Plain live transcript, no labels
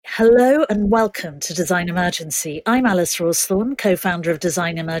Hello and welcome to Design Emergency. I'm Alice Rawsthorne, co-founder of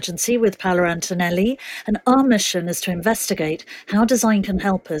Design Emergency with Paolo Antonelli, and our mission is to investigate how design can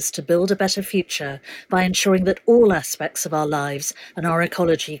help us to build a better future by ensuring that all aspects of our lives and our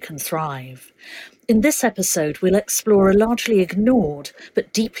ecology can thrive. In this episode, we'll explore a largely ignored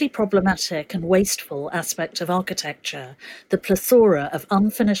but deeply problematic and wasteful aspect of architecture, the plethora of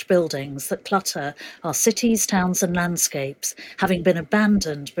unfinished buildings that clutter our cities, towns and landscapes, having been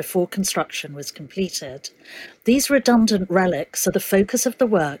abandoned before construction was completed. These redundant relics are the focus of the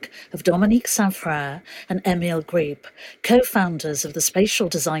work of Dominique Saint-Frère and Émile Griep, co-founders of the spatial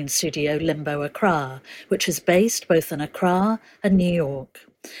design studio Limbo Accra, which is based both in Accra and New York.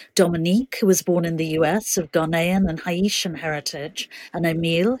 Dominique, who was born in the US of Ghanaian and Haitian heritage, and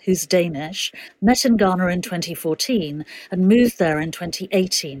Émile, who's Danish, met in Ghana in 2014 and moved there in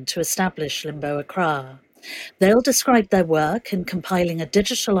 2018 to establish Limbo Accra. They'll describe their work in compiling a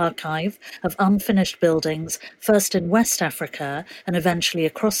digital archive of unfinished buildings, first in West Africa and eventually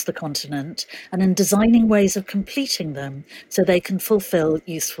across the continent, and in designing ways of completing them so they can fulfill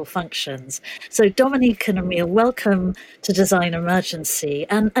useful functions. So Dominique and Émile, welcome to Design Emergency.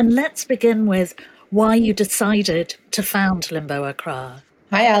 And let's begin with why you decided to found Limbo Accra.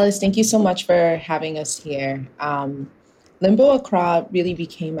 Hi, Alice. Thank you so much for having us here. Limbo Accra really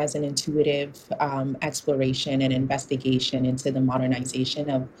became as an intuitive exploration and investigation into the modernization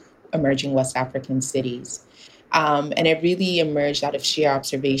of emerging West African cities. And it really emerged out of sheer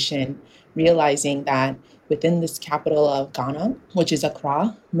observation, realizing that within this capital of Ghana, which is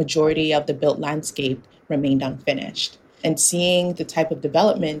Accra, majority of the built landscape remained unfinished. And seeing the type of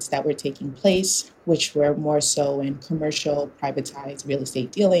developments that were taking place, which were more so in commercial, privatized real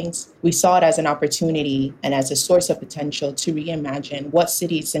estate dealings, we saw it as an opportunity and as a source of potential to reimagine what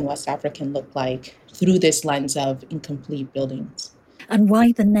cities in West Africa can look like through this lens of incomplete buildings. And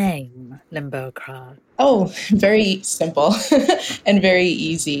why the name Limbo Accra? Oh, very simple and very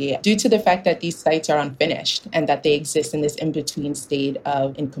easy. Due to the fact that these sites are unfinished and that they exist in this in-between state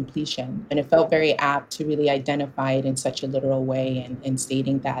of incompletion. And it felt very apt to really identify it in such a literal way and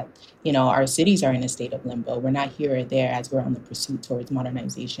stating that, our cities are in a state of limbo. We're not here or there as we're on the pursuit towards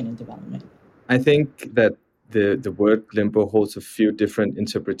modernization and development. I think that the word limbo holds a few different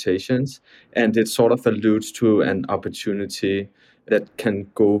interpretations, and it sort of alludes to an opportunity that can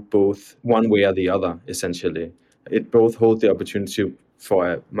go both one way or the other, essentially. It both holds the opportunity for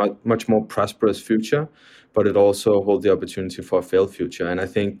a much more prosperous future, but it also holds the opportunity for a failed future. And I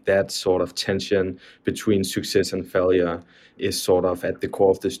think that sort of tension between success and failure is sort of at the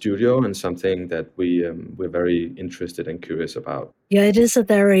core of the studio and something that we're very interested and curious about. Yeah, it is a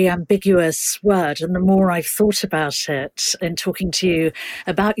very ambiguous word. And the more I've thought about it in talking to you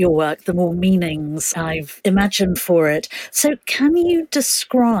about your work, the more meanings I've imagined for it. So can you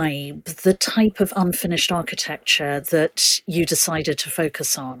describe the type of unfinished architecture that you decided to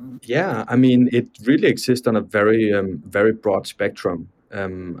focus on? Yeah, I mean, it really exists on a very, very broad spectrum.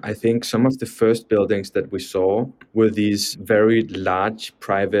 I think some of the first buildings that we saw were these very large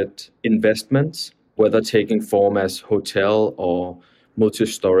private investments, whether taking form as hotel or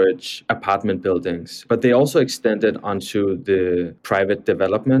multi-storage apartment buildings. But they also extended onto the private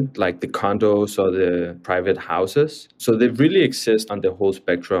development, like the condos or the private houses. So they really exist on the whole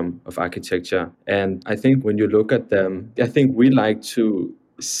spectrum of architecture. And I think when you look at them, I think we like to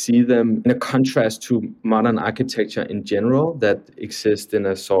see them in a contrast to modern architecture in general that exists in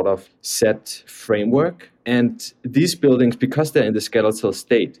a sort of set framework. And these buildings, because they're in the skeletal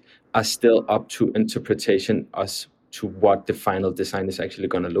state, are still up to interpretation as to what the final design is actually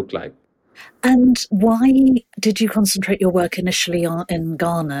going to look like. And why did you concentrate your work initially in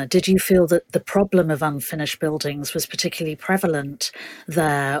Ghana? Did you feel that the problem of unfinished buildings was particularly prevalent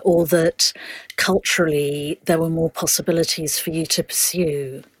there, or that culturally there were more possibilities for you to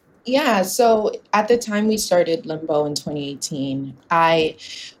pursue? Yeah, so at the time we started Limbo in 2018, I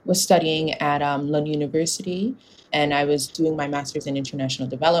was studying at Lund University. And I was doing my master's in international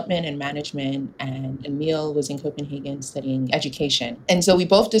development and management, and Émile was in Copenhagen studying education. And so we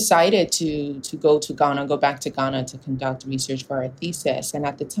both decided to go back to Ghana to conduct research for our thesis. And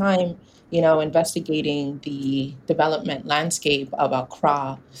at the time, investigating the development landscape of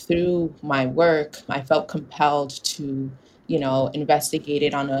Accra through my work, I felt compelled to investigate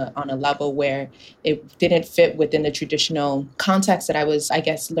it on a level where it didn't fit within the traditional context that I was,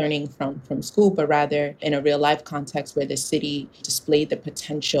 learning from school, but rather in a real life context where the city displayed the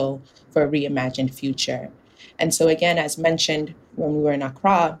potential for a reimagined future. And so again, as mentioned, when we were in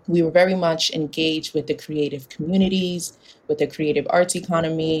Accra, we were very much engaged with the creative communities, with the creative arts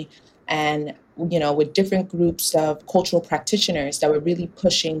economy, and with different groups of cultural practitioners that were really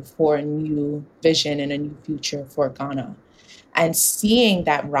pushing for a new vision and a new future for Ghana. And seeing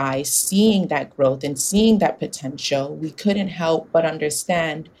that rise, seeing that growth, and seeing that potential, we couldn't help but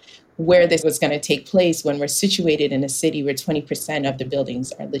understand where this was going to take place when we're situated in a city where 20% of the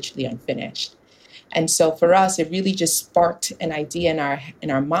buildings are literally unfinished. And so for us, it really just sparked an idea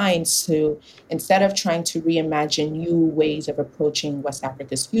in our minds to, instead of trying to reimagine new ways of approaching West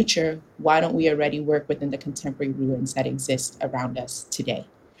Africa's future, why don't we already work within the contemporary ruins that exist around us today?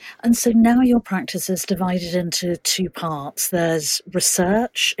 And so now your practice is divided into two parts. There's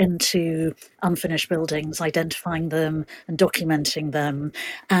research into unfinished buildings, identifying them and documenting them,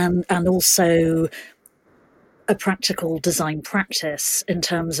 and also a practical design practice in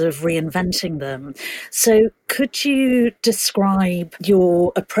terms of reinventing them. So could you describe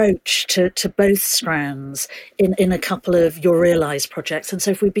your approach to both strands in a couple of your realised projects? And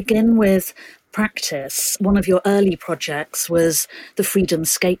so if we begin with practice, one of your early projects was the Freedom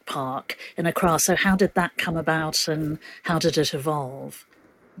Skate Park in Accra. So how did that come about and how did it evolve?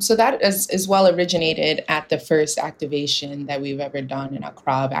 So that is as well originated at the first activation that we've ever done in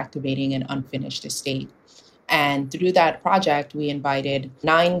Accra, of activating an unfinished estate. And through that project, we invited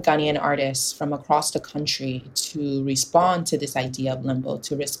 9 Ghanaian artists from across the country to respond to this idea of limbo,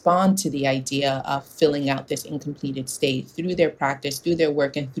 to respond to the idea of filling out this incompleted state through their practice, through their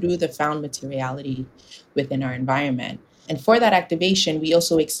work, and through the found materiality within our environment. And for that activation, we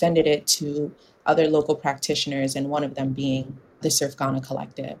also extended it to other local practitioners, and one of them being the Surf Ghana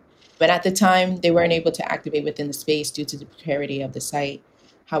Collective. But at the time, they weren't able to activate within the space due to the precarity of the site.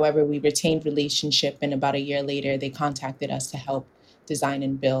 However, we retained relationship, and about a year later, they contacted us to help design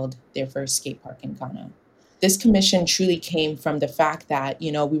and build their first skate park in Ghana. This commission truly came from the fact that, we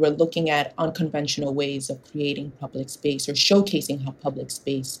were looking at unconventional ways of creating public space or showcasing how public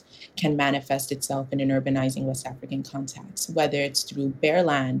space can manifest itself in an urbanizing West African context, whether it's through bare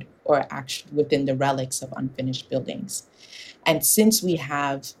land or actually within the relics of unfinished buildings. And since we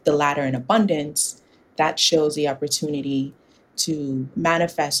have the latter in abundance, that shows the opportunity to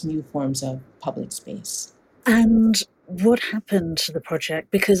manifest new forms of public space. And what happened to the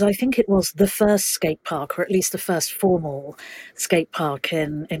project? Because I think it was the first skate park, or at least the first formal skate park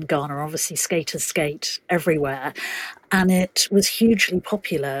in Ghana. Obviously, skaters skate everywhere. And it was hugely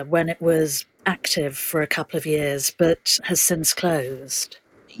popular when it was active for a couple of years, but has since closed.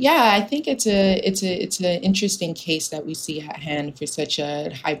 Yeah, I think it's an interesting case that we see at hand for such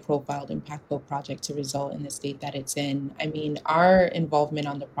a high-profile, impactful project to result in the state that it's in. I mean, our involvement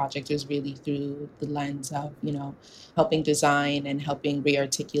on the project was really through the lens of, helping design and helping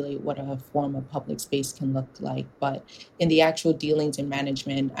re-articulate what a form of public space can look like. But in the actual dealings and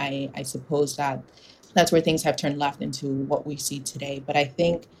management, I suppose that's where things have turned left into what we see today. But I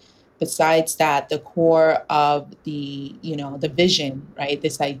think besides that, the core of the vision, right?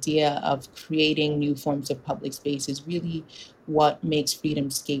 This idea of creating new forms of public space is really what makes Freedom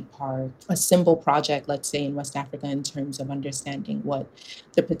Skate Park a symbol project, let's say, in West Africa, in terms of understanding what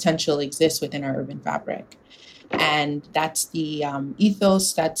the potential exists within our urban fabric. And that's the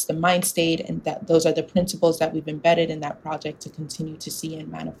ethos, that's the mind state, and those are the principles that we've embedded in that project to continue to see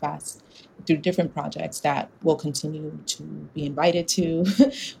and manifest through different projects that we'll continue to be invited to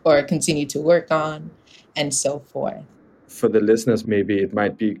or continue to work on, and so forth. For the listeners, maybe it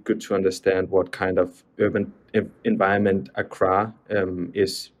might be good to understand what kind of urban environment Accra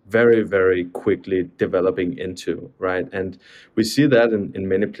is very, very quickly developing into, right? And we see that in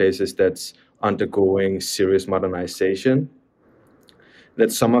many places that's undergoing serious modernization,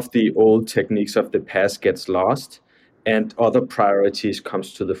 that some of the old techniques of the past gets lost and other priorities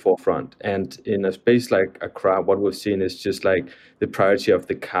comes to the forefront. And in a space like Accra, what we've seen is just like the priority of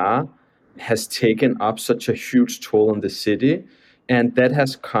the car has taken up such a huge toll on the city. And that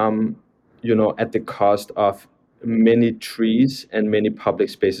has come, at the cost of many trees and many public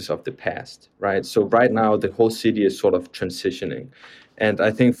spaces of the past, right? So right now, the whole city is sort of transitioning. And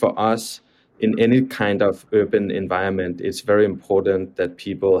I think for us, in any kind of urban environment, it's very important that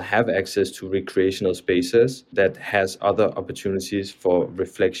people have access to recreational spaces that has other opportunities for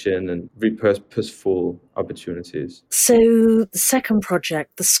reflection and repurposeful opportunities. So the second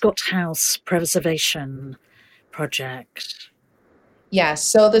project, the Scott House Preservation Project. Yeah,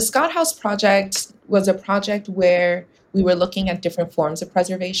 so the Scott House project was a project where we were looking at different forms of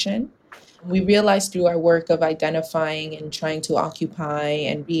preservation. We realized through our work of identifying and trying to occupy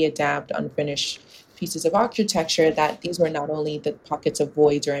and readapt unfinished pieces of architecture that these were not only the pockets of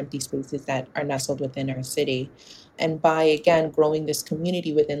voids or empty spaces that are nestled within our city. And by, again, growing this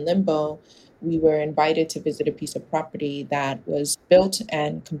community within Limbo, we were invited to visit a piece of property that was built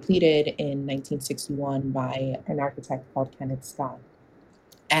and completed in 1961 by an architect called Kenneth Scott.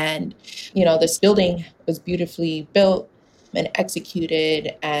 And, this building was beautifully built and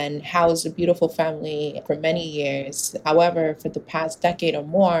executed and housed a beautiful family for many years. However, for the past decade or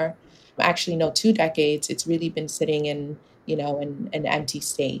more, actually, no, 2 decades, it's really been sitting in, in an empty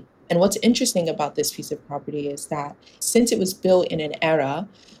state. And what's interesting about this piece of property is that since it was built in an era,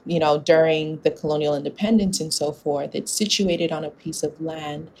 during the colonial independence and so forth, it's situated on a piece of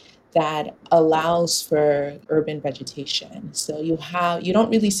land that allows for urban vegetation. So you don't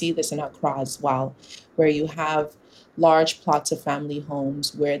really see this in Accra as well, where you have large plots of family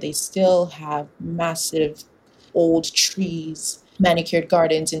homes where they still have massive old trees, manicured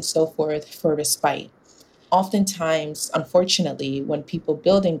gardens, and so forth for respite. Oftentimes, unfortunately, when people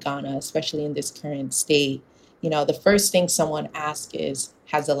build in Ghana, especially in this current state, the first thing someone asks is,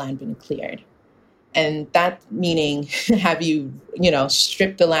 has the land been cleared? And that meaning, have you,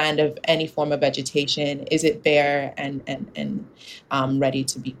 stripped the land of any form of vegetation? Is it bare and ready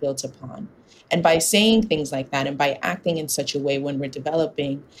to be built upon? And by saying things like that and by acting in such a way when we're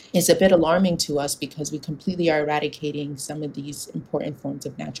developing is a bit alarming to us because we completely are eradicating some of these important forms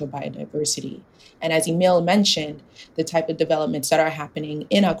of natural biodiversity. And as Emil mentioned, the type of developments that are happening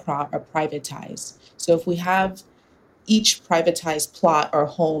in Accra are privatized. So if we have each privatized plot or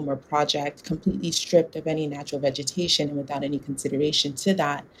home or project completely stripped of any natural vegetation and without any consideration to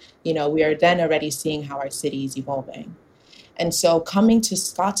that, we are then already seeing how our city is evolving. And so coming to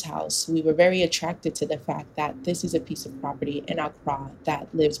Scott's house, we were very attracted to the fact that this is a piece of property in Accra that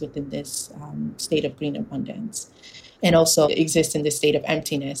lives within this state of green abundance and also exists in this state of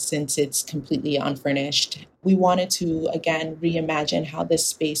emptiness since it's completely unfurnished. We wanted to, again, reimagine how this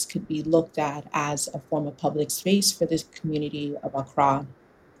space could be looked at as a form of public space for this community of Accra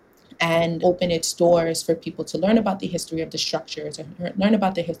and open its doors for people to learn about the history of the structures or learn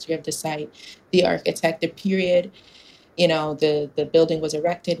about the history of the site, the architect, the period, the building was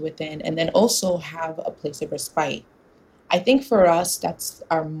erected within, and then also have a place of respite. I think for us, that's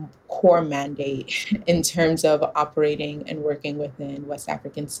our core mandate in terms of operating and working within West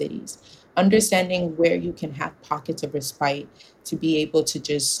African cities. Understanding where you can have pockets of respite to be able to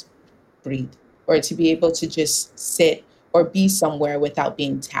just breathe or to be able to just sit or be somewhere without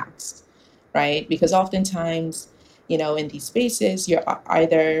being taxed, right? Because oftentimes, in these spaces, you're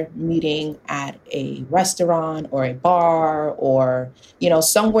either meeting at a restaurant or a bar or,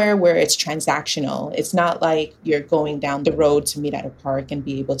 somewhere where it's transactional. It's not like you're going down the road to meet at a park and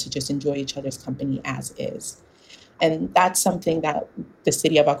be able to just enjoy each other's company as is. And that's something that the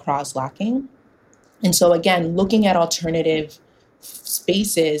city of Accra is lacking. And so, again, looking at alternative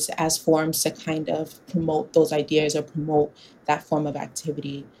spaces as forms to kind of promote those ideas or promote that form of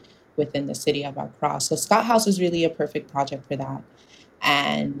activity within the city of Accra. So Scott House is really a perfect project for that.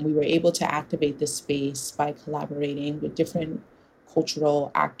 And we were able to activate this space by collaborating with different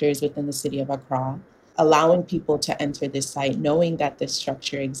cultural actors within the city of Accra, allowing people to enter this site, knowing that this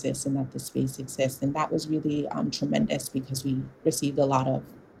structure exists and that this space exists. And that was really tremendous because we received a lot of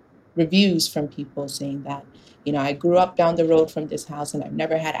reviews from people saying that, I grew up down the road from this house and I've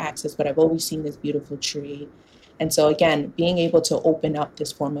never had access, but I've always seen this beautiful tree. And so again, being able to open up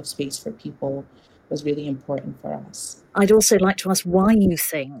this form of space for people was really important for us. I'd also like to ask why you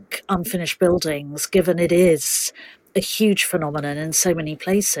think unfinished buildings, given it is a huge phenomenon in so many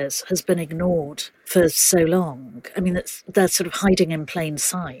places, has been ignored for so long. I mean, they're sort of hiding in plain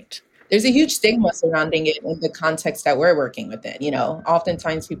sight. There's a huge stigma surrounding it in the context that we're working with it.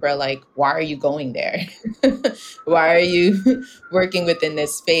 Oftentimes people are like, why are you going there? Why are you working within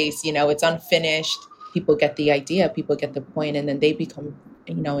this space? It's unfinished. People get the idea, people get the point, and then they become,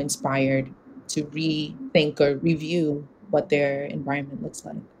 inspired to rethink or review what their environment looks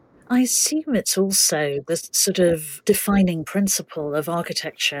like. I assume it's also the sort of defining principle of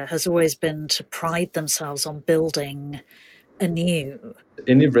architecture has always been to pride themselves on building anew.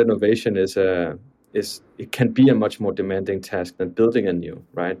 Any renovation it can be a much more demanding task than building anew,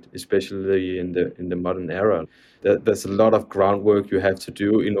 right? Especially in the modern era. There's a lot of groundwork you have to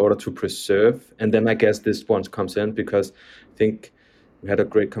do in order to preserve. And then I guess this one comes in because I think we had a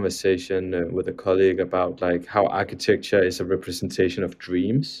great conversation with a colleague about like how architecture is a representation of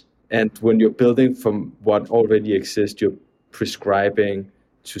dreams. And when you're building from what already exists, you're prescribing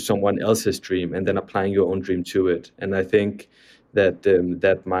to someone else's dream and then applying your own dream to it. And I think that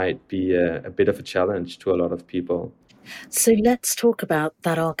that might be a bit of a challenge to a lot of people. So let's talk about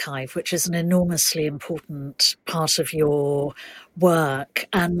that archive, which is an enormously important part of your work.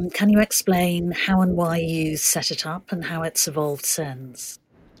 Can you explain how and why you set it up and how it's evolved since?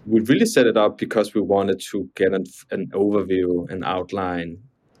 we really set it up because we wanted to get an overview, an outline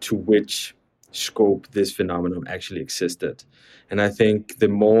to which scope this phenomenon actually existed. And I think the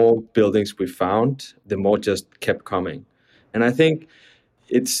more buildings we found, the more just kept coming. And I think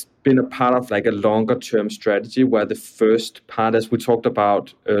it's been a part of like a longer term strategy where the first part, as we talked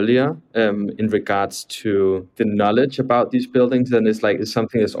about earlier, in regards to the knowledge about these buildings, and it's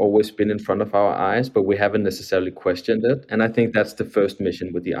something that's always been in front of our eyes, but we haven't necessarily questioned it. And I think that's the first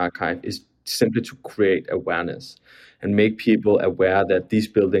mission with the archive, is simply to create awareness and make people aware that these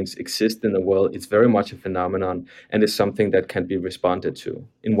buildings exist in the world. It's very much a phenomenon, and it's something that can be responded to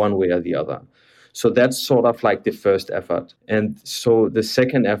in one way or the other. So that's sort of like the first effort. And so the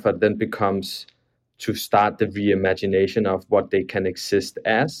second effort then becomes to start the reimagination of what they can exist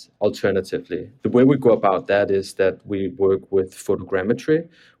as alternatively. The way we go about that is that we work with photogrammetry,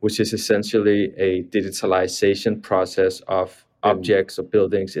 which is essentially a digitalization process of objects or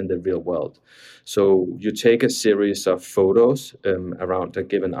buildings in the real world. So you take a series of photos around a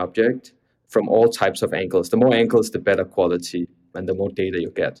given object from all types of angles. The more angles, the better quality and the more data you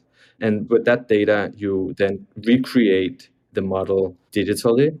get. And with that data, you then recreate the model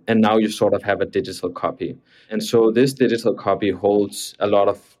digitally, and now you sort of have a digital copy. And so this digital copy holds a lot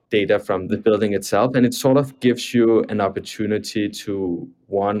of data from the building itself, and it sort of gives you an opportunity to,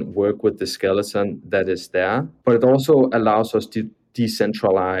 one, work with the skeleton that is there, but it also allows us to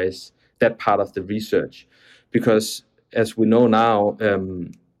decentralize that part of the research. Because as we know now,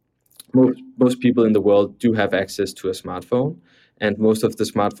 most people in the world do have access to a smartphone, and most of the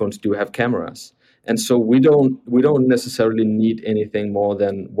smartphones do have cameras. And so we don't necessarily need anything more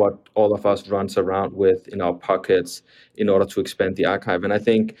than what all of us runs around with in our pockets in order to expand the archive. And I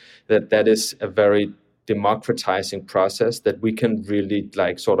think that is a very democratizing process, that we can really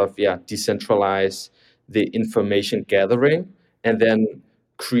decentralize the information gathering and then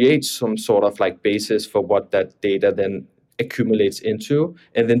create some sort of like basis for what that data then accumulates into,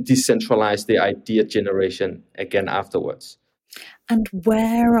 and then decentralize the idea generation again afterwards. And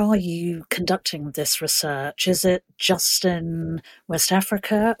where are you conducting this research? Is it just in West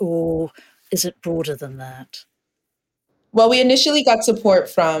Africa, or is it broader than that? Well, we initially got support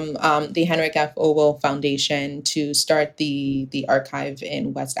from the Henrik F. Ogle Foundation to start the archive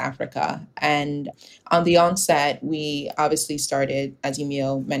in West Africa. And on the onset, we obviously started, as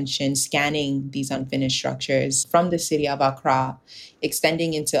Emil mentioned, scanning these unfinished structures from the city of Accra,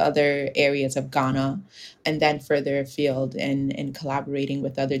 extending into other areas of Ghana, and then further afield in collaborating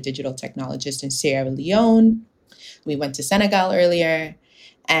with other digital technologists in Sierra Leone. We went to Senegal earlier.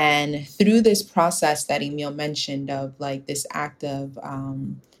 And through this process that Emil mentioned of like this act of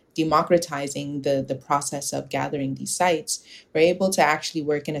democratizing the process of gathering these sites, we're able to actually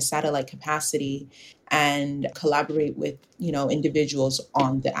work in a satellite capacity and collaborate with, individuals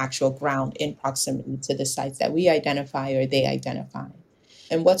on the actual ground in proximity to the sites that we identify or they identify.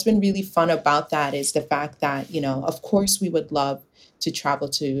 And what's been really fun about that is the fact that, of course, we would love to travel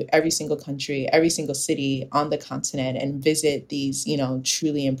to every single country, every single city on the continent and visit these,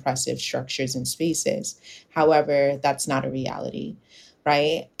 truly impressive structures and spaces. However, that's not a reality,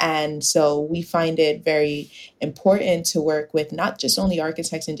 right? And so we find it very important to work with not just only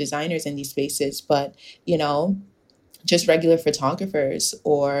architects and designers in these spaces, but, just regular photographers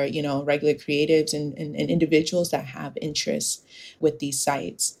or, regular creatives and individuals that have interests with these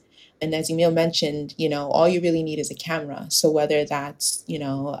sites. And as Emil mentioned, all you really need is a camera. So whether that's,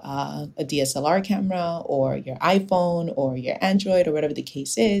 a DSLR camera or your iPhone or your Android or whatever the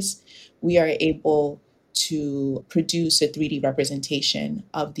case is, we are able to produce a 3D representation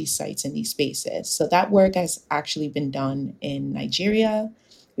of these sites and these spaces. So that work has actually been done in Nigeria.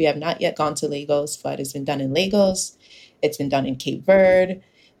 We have not yet gone to Lagos, but it's been done in Lagos. It's been done in Cape Verde.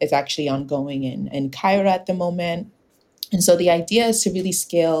 It's actually ongoing in Cairo at the moment. And so the idea is to really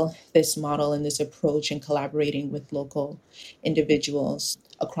scale this model and this approach in collaborating with local individuals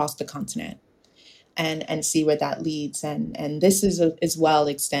across the continent and see where that leads. And this is as well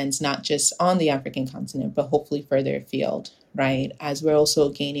extends not just on the African continent, but hopefully further afield, right? As we're also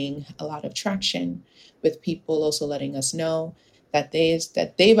gaining a lot of traction with people also letting us know that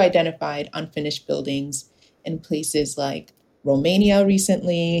they've identified unfinished buildings in places like Romania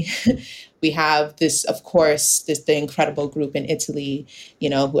recently. We have this, of course, the incredible group in Italy,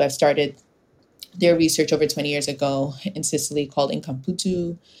 who have started their research over 20 years ago in Sicily called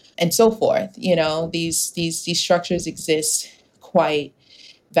Incamputu, and so forth. These structures exist quite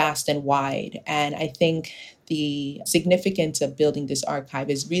vast and wide. And I think the significance of building this archive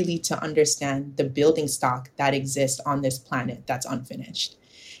is really to understand the building stock that exists on this planet that's unfinished.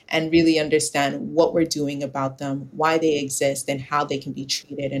 and really understand what we're doing about them, why they exist, and how they can be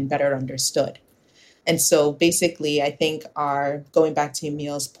treated and better understood. And so basically, I think going back to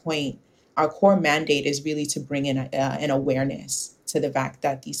Emil's point, our core mandate is really to bring in an awareness to the fact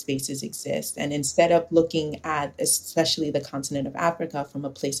that these spaces exist. And instead of looking at, especially the continent of Africa, from a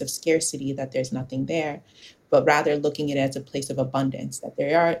place of scarcity, that there's nothing there, but rather looking at it as a place of abundance, that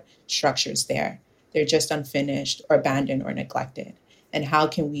there are structures there. They're just unfinished or abandoned or neglected. And how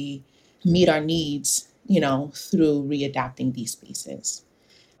can we meet our needs, through readapting these spaces?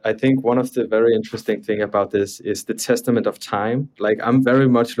 I think one of the very interesting thing about this is the testament of time. Like I'm very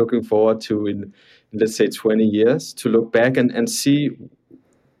much looking forward to in let's say 20 years to look back and see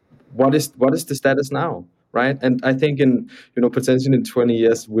what is the status now, right? And I think in potentially in 20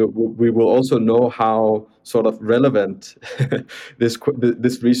 years we will also know how sort of relevant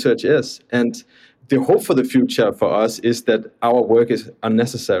this research is. And the hope for the future for us is that our work is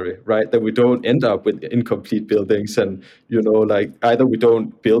unnecessary, right? That we don't end up with incomplete buildings, and like either we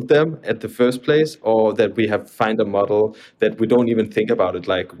don't build them at the first place, or that we have find a model that we don't even think about it.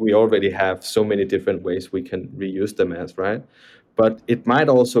 Like we already have so many different ways we can reuse them as, right? But it might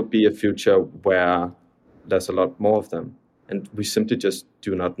also be a future where there's a lot more of them, and we simply just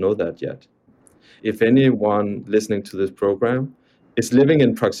do not know that yet. If anyone listening to this program is living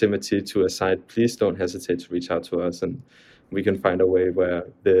in proximity to a site, please don't hesitate to reach out to us, and we can find a way where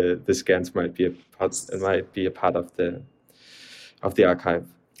the scans might be a part of the archive.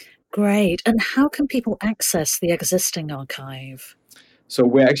 Great. And how can people access the existing archive? So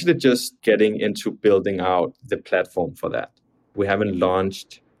we're actually just getting into building out the platform for that. We haven't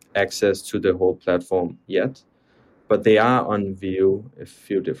launched access to the whole platform yet, but they are on view a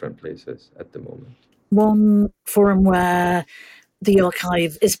few different places at the moment. One forum where the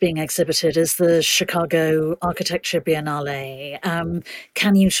archive is being exhibited is the Chicago Architecture Biennale.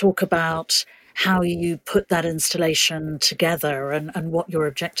 Can you talk about how you put that installation together and what your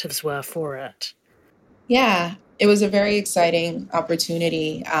objectives were for it? Yeah, it was a very exciting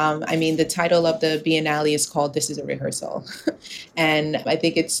opportunity. The title of the Biennale is called "This is a Rehearsal." And I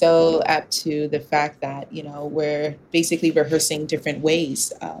think it's so apt to the fact that, we're basically rehearsing different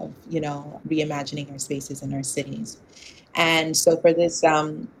ways of, reimagining our spaces in our cities. And so for this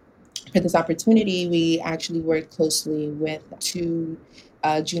opportunity, we actually worked closely with two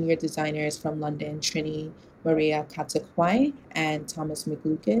junior designers from London, Trini Maria Katakwai and Thomas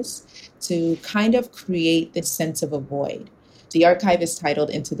McLucas, to kind of create this sense of a void. The archive is titled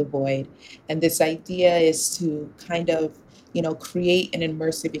Into the Void, and this idea is to kind of create an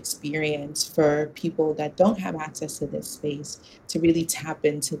immersive experience for people that don't have access to this space to really tap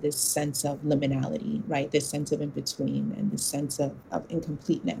into this sense of liminality, right? This sense of in between and this sense of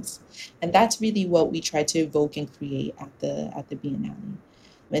incompleteness. And that's really what we try to evoke and create at the Biennale.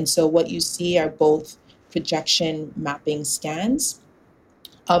 And so what you see are both projection mapping scans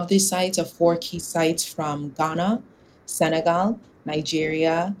of these sites, of 4 key sites from Ghana, Senegal,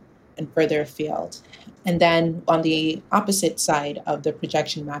 Nigeria, and further afield. And then on the opposite side of the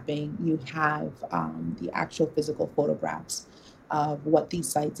projection mapping, you have the actual physical photographs of what these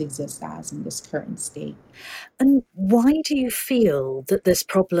sites exist as in this current state. And why do you feel that this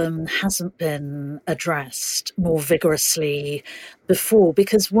problem hasn't been addressed more vigorously before?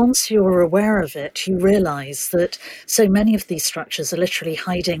 Because once you're aware of it, you realise that so many of these structures are literally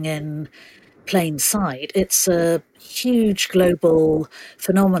hiding in plain sight. It's a huge global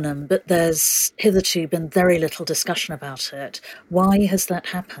phenomenon, but there's hitherto been very little discussion about it. Why has that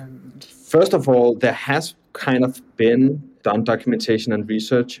happened? First of all, there has kind of been done documentation and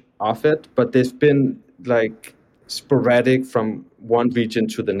research of it, but there's been like sporadic from one region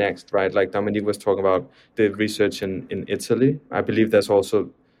to the next, right? Like Dominique was talking about the research in Italy. I believe there's also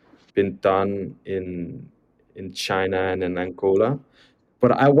been done in China and in Angola.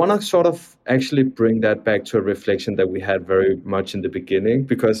 But I want to sort of actually bring that back to a reflection that we had very much in the beginning,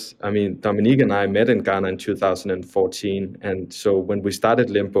 because Dominique and I met in Ghana in 2014. And so when we started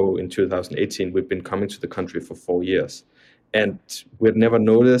Limbo in 2018, we've been coming to the country for 4 years. And we'd never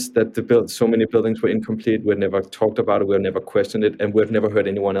noticed that so many buildings were incomplete. We'd never talked about it. We'd never questioned it. And we'd never heard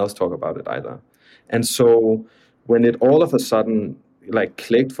anyone else talk about it either. And so when it all of a sudden like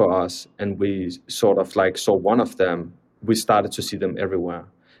clicked for us and we sort of like saw one of them, we started to see them everywhere.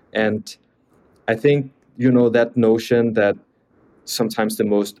 And I think, that notion that sometimes the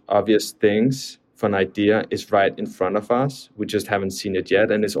most obvious things for an idea is right in front of us. We just haven't seen it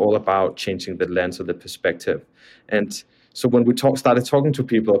yet. And it's all about changing the lens or the perspective. And so when we started talking to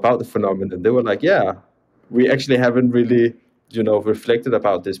people about the phenomenon, they were like, yeah, we actually haven't really, reflected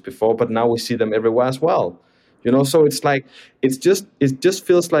about this before, but now we see them everywhere as well. So it just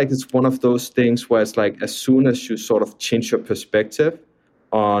feels like it's one of those things where it's like, as soon as you sort of change your perspective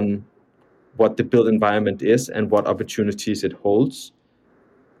on what the built environment is and what opportunities it holds,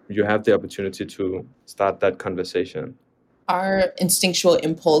 you have the opportunity to start that conversation. Our instinctual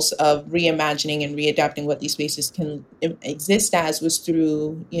impulse of reimagining and readapting what these spaces can exist as was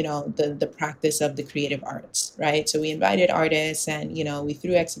through, the practice of the creative arts, right? So we invited artists and, we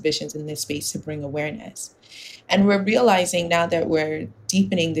threw exhibitions in this space to bring awareness. And we're realizing now that we're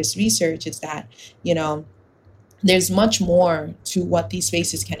deepening this research is that, there's much more to what these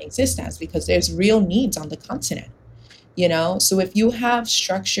spaces can exist as, because there's real needs on the continent. So if you have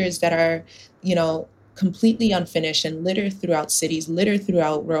structures that are, completely unfinished and littered throughout cities, littered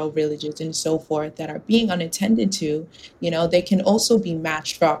throughout rural villages and so forth, that are being unattended to, they can also be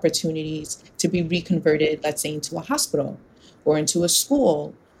matched for opportunities to be reconverted, let's say, into a hospital or into a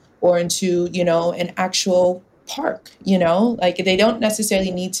school or into, an actual park. Like, they don't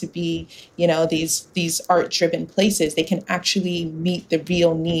necessarily need to be, these art driven places. They can actually meet the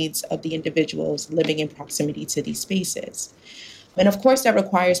real needs of the individuals living in proximity to these spaces. And of course, that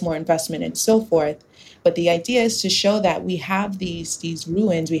requires more investment and so forth. But the idea is to show that we have these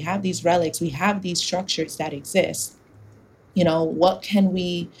ruins, we have these relics, we have these structures that exist. What can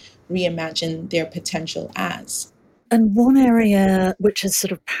we reimagine their potential as? And one area which is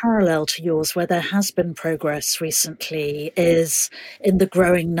sort of parallel to yours, where there has been progress recently, is in the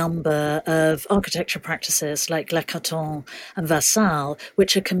growing number of architecture practices like Le Carton and Vassal,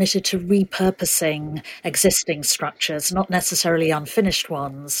 which are committed to repurposing existing structures, not necessarily unfinished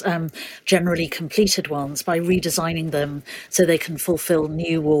ones, generally completed ones, by redesigning them so they can fulfill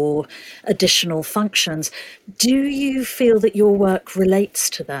new or additional functions. Do you feel that your work relates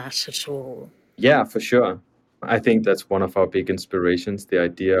to that at all? Yeah, for sure. I think that's one of our big inspirations, the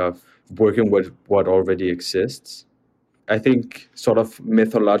idea of working with what already exists. I think sort of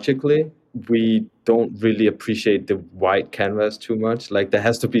methodologically, we don't really appreciate the white canvas too much. Like, there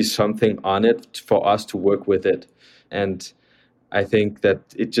has to be something on it for us to work with it. And I think that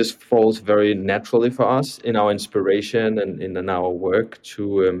it just falls very naturally for us in our inspiration and in our work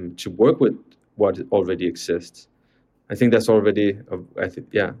to work with what already exists. I think that's already,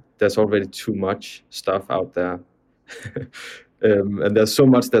 there's already too much stuff out there. And there's so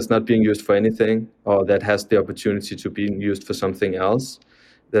much that's not being used for anything, or that has the opportunity to be used for something else.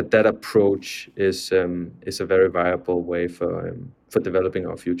 That approach is a very viable way for developing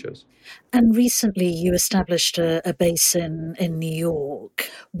our futures. And recently you established a base in New York.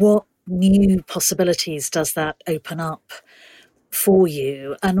 What new possibilities does that open up for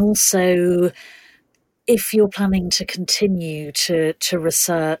you? And also, if you're planning to continue to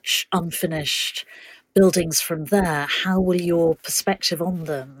research unfinished buildings from there, how will your perspective on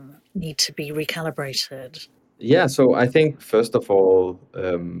them need to be recalibrated? Yeah, so I think, first of all,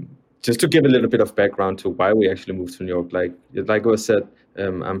 just to give a little bit of background to why we actually moved to New York, like I said,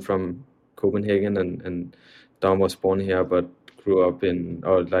 I'm from Copenhagen, and Dom was born here, but grew up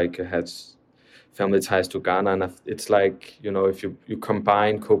had family ties to Ghana. And it's like, if you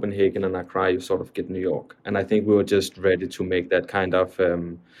combine Copenhagen and Accra, you sort of get New York. And I think we were just ready to make that kind of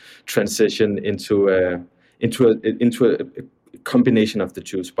transition into a combination of the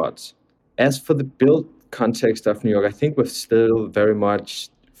two spots. As for the built context of New York, I think we're still very much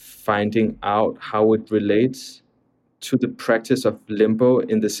finding out how it relates to the practice of Limbo,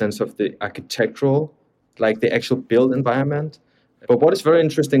 in the sense of the architectural, like the actual built environment. But what is very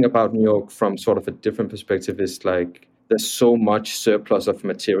interesting about New York from sort of a different perspective is, like, there's so much surplus of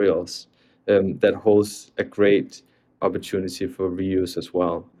materials that holds a great opportunity for reuse as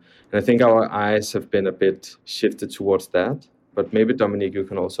well. And I think our eyes have been a bit shifted towards that. But maybe, Dominique, you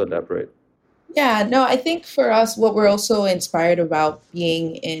can also elaborate. Yeah, no, I think for us, what we're also inspired about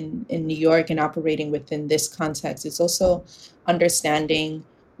being in New York and operating within this context is also understanding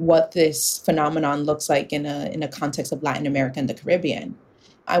what this phenomenon looks like in a context of Latin America and the Caribbean.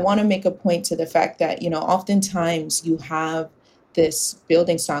 I want to make a point to the fact that, oftentimes you have this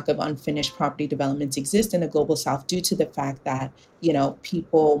building stock of unfinished property developments exist in the global South due to the fact that,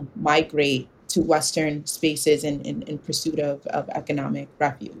 people migrate to Western spaces in pursuit of economic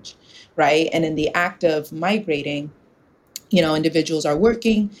refuge, right? And in the act of migrating, individuals are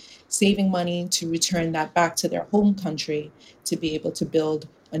working, saving money to return that back to their home country to be able to build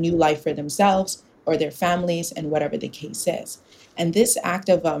a new life for themselves or their families, and whatever the case is. And this act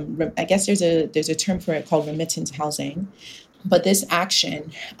of, I guess there's a term for it called remittance housing, but this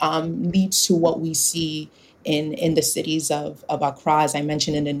action leads to what we see in the cities of Accra, as I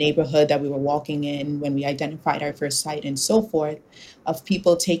mentioned, in the neighborhood that we were walking in when we identified our first site and so forth, of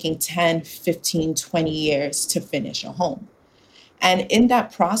people taking 10, 15, 20 years to finish a home. And in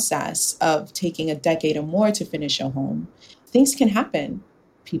that process of taking a decade or more to finish a home, things can happen.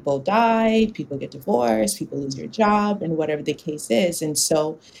 People die, people get divorced, people lose their job, and whatever the case is. And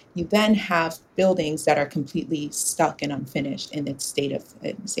so you then have buildings that are completely stuck and unfinished in its state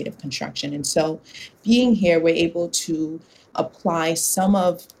of construction. And so being here, we're able to apply some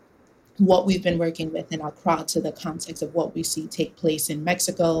of what we've been working with in Accra to the context of what we see take place in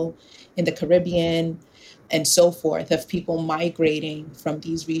Mexico, in the Caribbean, and so forth, of people migrating from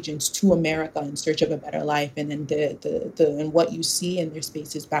these regions to America in search of a better life. And then and what you see in their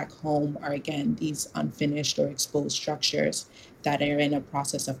spaces back home are, again, these unfinished or exposed structures that are in a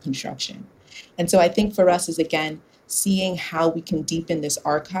process of construction. And so I think for us is, again, seeing how we can deepen this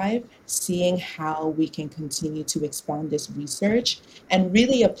archive, seeing how we can continue to expand this research, and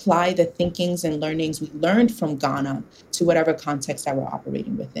really apply the thinkings and learnings we learned from Ghana to whatever context that we're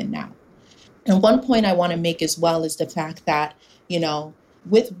operating within now. And one point I want to make as well is the fact that,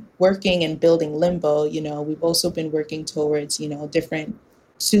 with working and building Limbo, we've also been working towards, different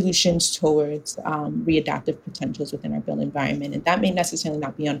solutions towards readaptive potentials within our built environment. And that may necessarily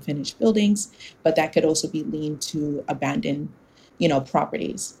not be unfinished buildings, but that could also be linked to abandoned,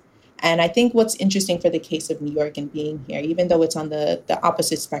 properties. And I think what's interesting for the case of New York and being here, even though it's on the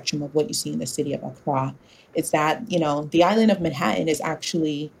opposite spectrum of what you see in the city of Accra, is that, the island of Manhattan is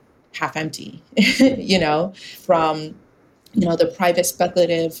actually half empty, from, the private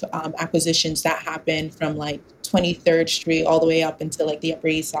speculative acquisitions that happen from like 23rd Street all the way up until like the Upper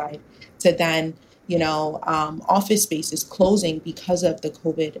East Side, to then, office spaces closing because of the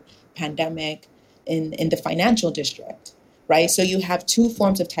COVID pandemic in the financial district. Right. So you have two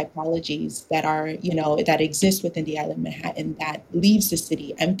forms of typologies that are, that exist within the island of Manhattan that leaves the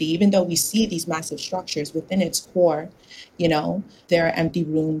city empty, even though we see these massive structures within its core. There are empty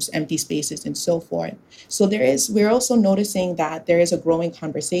rooms, empty spaces, and so forth. So we're also noticing that there is a growing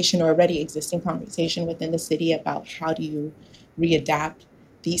conversation, or already existing conversation within the city, about how do you readapt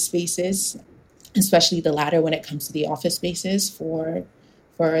these spaces, especially the latter when it comes to the office spaces for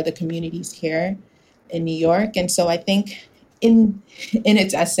the communities here in New York. And so I think in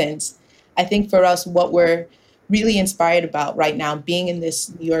its essence, I think for us, what we're really inspired about right now, being in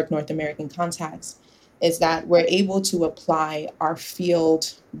this New York, North American context, is that we're able to apply our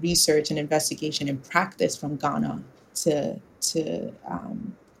field research and investigation and practice from Ghana to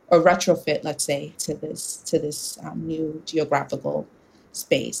or retrofit, let's say, to this new geographical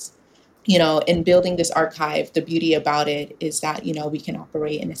space. In building this archive, the beauty about it is that, we can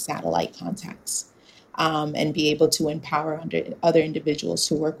operate in a satellite context. And be able to empower other individuals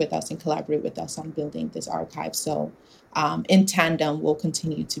to work with us and collaborate with us on building this archive. So in tandem, we'll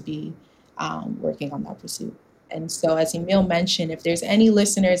continue to be working on that pursuit. And so, as Emil mentioned, if there's any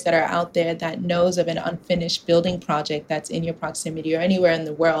listeners that are out there that knows of an unfinished building project that's in your proximity or anywhere in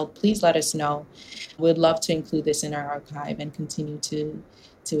the world, please let us know. We'd love to include this in our archive and continue to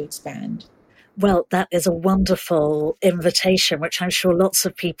expand. Well, that is a wonderful invitation, which I'm sure lots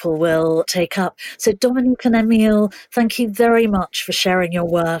of people will take up. So Dominique and Emile, thank you very much for sharing your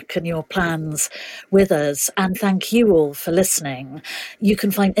work and your plans with us. And thank you all for listening. You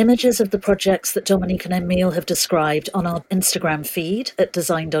can find images of the projects that Dominique and Emile have described on our Instagram feed at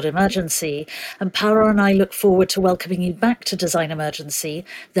design.emergency. And Paola and I look forward to welcoming you back to Design Emergency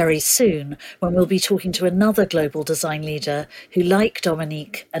very soon, when we'll be talking to another global design leader who, like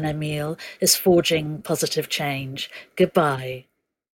Dominique and Emile, is forging positive change. Goodbye.